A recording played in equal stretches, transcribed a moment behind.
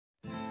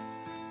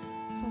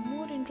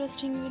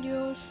interesting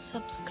videos,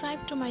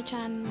 subscribe to my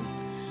channel,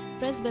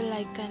 press bell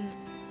icon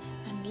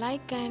and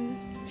like and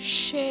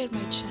share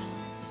my channel.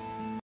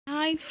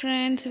 Hi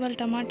friends, ival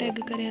tomato egg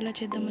curry ela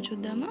cheddamo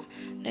chuddama.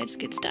 Let's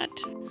get start.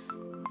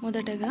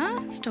 మొదటగా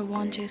stove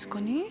on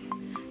చేసుకొని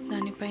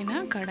దానిపైన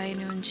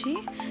కడాయిని ఉంచి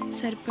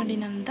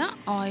సరిపడినంత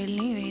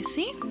ఆయిల్ని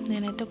వేసి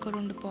నేనైతే ఒక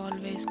 2 పాలు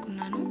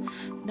వేసుకున్నాను.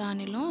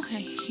 దానిలో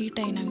ఆయిల్ హీట్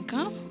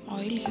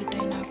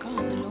అయినాక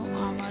అందులో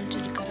ఆవాలు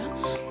జీలకర్ర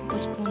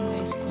 1 స్పూన్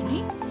వేసుకొని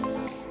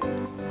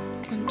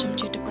కొంచెం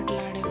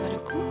చిటపటలాడే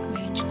వరకు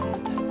వేయించుకున్న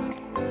తర్వాత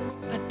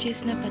కట్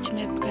చేసిన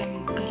పచ్చిమిరపకాయ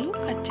ముక్కలు,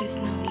 కట్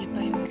చేసిన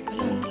ఉల్లిపాయ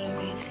ముక్కలు అందులో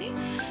వేసి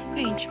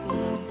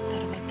వేయించుకున్నాను.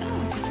 తర్వాత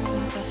 1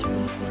 స్పూన్ పసుపు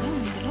కూడా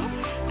అందులో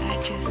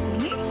యాడ్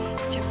చేసుకొని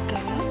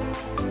చక్కగా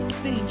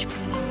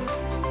వేయించుకున్నాను.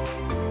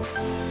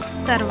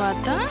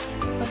 తర్వాత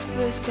పసుపు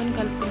వేసుకొని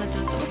కలుపుకున్న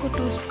తర్వాత ఒక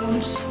 2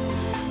 స్పూన్స్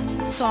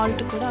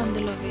సాల్ట్ కూడా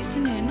అందులో వేసి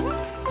నేను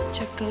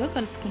చక్కగా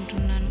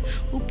కలుపుకుంటున్నాను.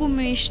 ఉప్పు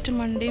మీ ఇష్టం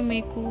అండి,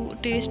 మీకు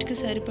టేస్ట్కి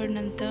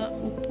సరిపడినంత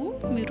ఉప్పు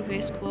మీరు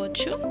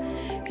వేసుకోవచ్చు.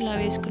 ఇలా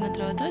వేసుకున్న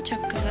తర్వాత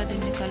చక్కగా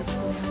దీన్ని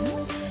కలుపుకున్నాను.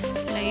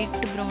 లైట్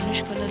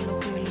బ్రౌనిష్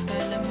కలర్లోకి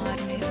ఉల్లిపాయలు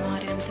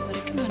మారేంత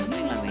వరకు మనం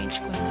ఇలా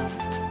వేయించుకుందాము.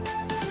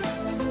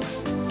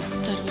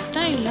 తర్వాత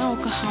ఇలా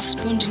ఒక 1/2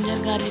 స్పూన్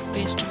జింజర్ గార్లిక్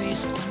పేస్ట్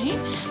వేసుకొని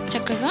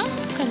చక్కగా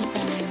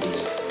కలిపానండి.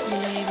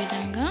 ఇలా ఈ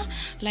విధంగా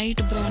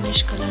లైట్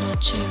బ్రౌనిష్ కలర్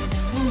వచ్చే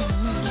విధంగా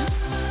మనము ఇలా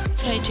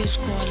ఫ్రై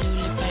చేసుకోవాలి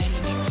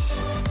ఉల్లిపాయలని.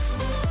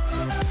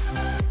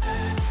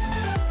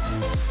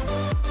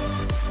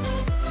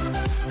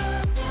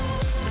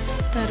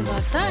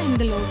 తర్వాత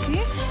ఇందులోకి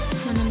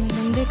మనం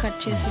ముందే కట్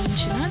చేసి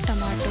ఉంచిన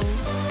టమాటో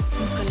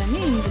ముక్కలని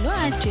ఇందులో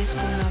యాడ్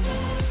చేసుకున్నాము.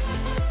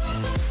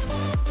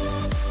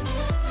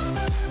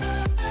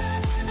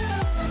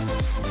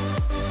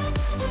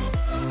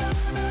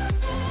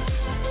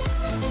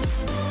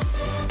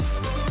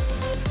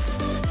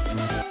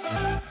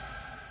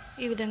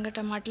 ఈ విధంగా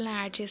టమాటాలను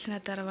యాడ్ చేసిన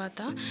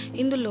తర్వాత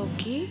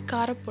ఇందులోకి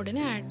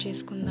కారపొడిని యాడ్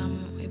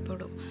చేసుకుందాము.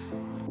 ఇప్పుడు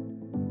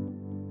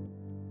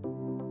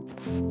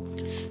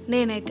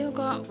నేనైతే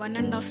ఒక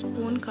 1.5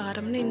 స్పూన్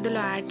కారంని ఇందులో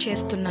యాడ్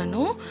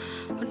చేస్తున్నాను.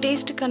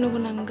 టేస్ట్కి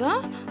అనుగుణంగా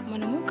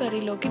మనము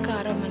కర్రీలోకి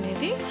కారం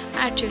అనేది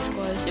యాడ్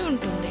చేసుకోవాల్సి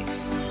ఉంటుంది.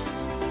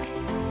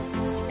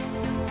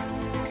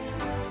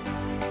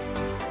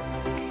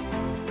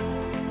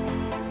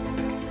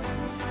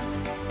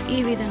 ఈ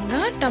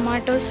విధంగా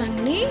టమాటోస్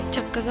అన్నీ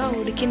చక్కగా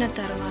ఉడికిన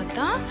తర్వాత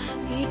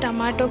ఈ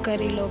టమాటో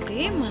కర్రీలోకి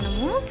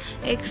మనము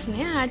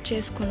ఎగ్స్ని యాడ్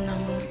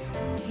చేసుకుందాము.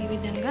 ఈ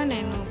విధంగా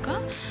నేను ఒక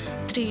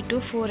 3 to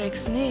 4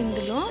 ఎగ్స్ని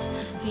ఇందులో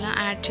ఇలా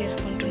యాడ్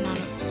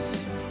చేసుకుంటున్నాను.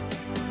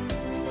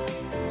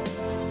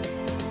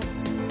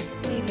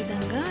 ఈ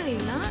విధంగా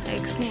ఇలా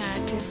ఎగ్స్ని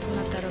యాడ్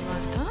చేసుకున్న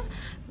తర్వాత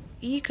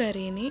ఈ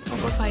కర్రీని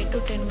ఒక 5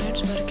 to 10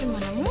 మినిట్స్ వరకు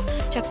మనము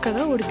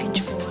చక్కగా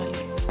ఉడికించుకోవాలి.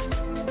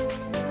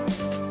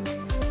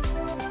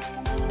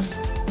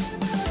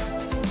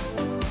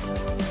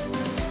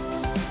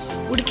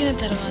 ఉడికిన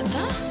తర్వాత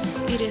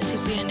ఈ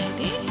రెసిపీ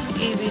అనేది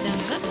ఈ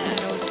విధంగా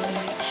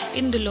తయారవుతుంది.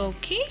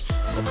 ఇందులోకి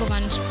ఒక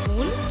 1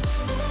 స్పూన్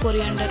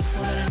కొరియాండర్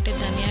పౌడర్ అంటే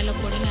ధనియాల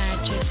పొడిని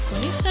యాడ్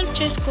చేసుకొని సర్వ్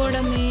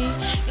చేసుకోవడమే.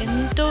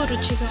 ఎంతో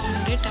రుచిగా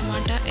ఉండే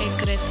టమాటా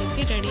ఎగ్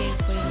రెసిపీ రెడీ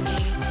అయిపోయింది.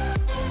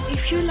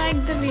 If you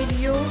like the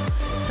video,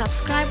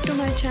 subscribe to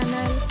my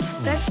channel,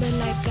 press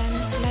bell icon,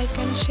 like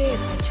and share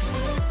my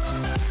channel.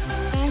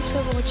 Thanks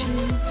for watching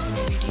my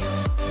video.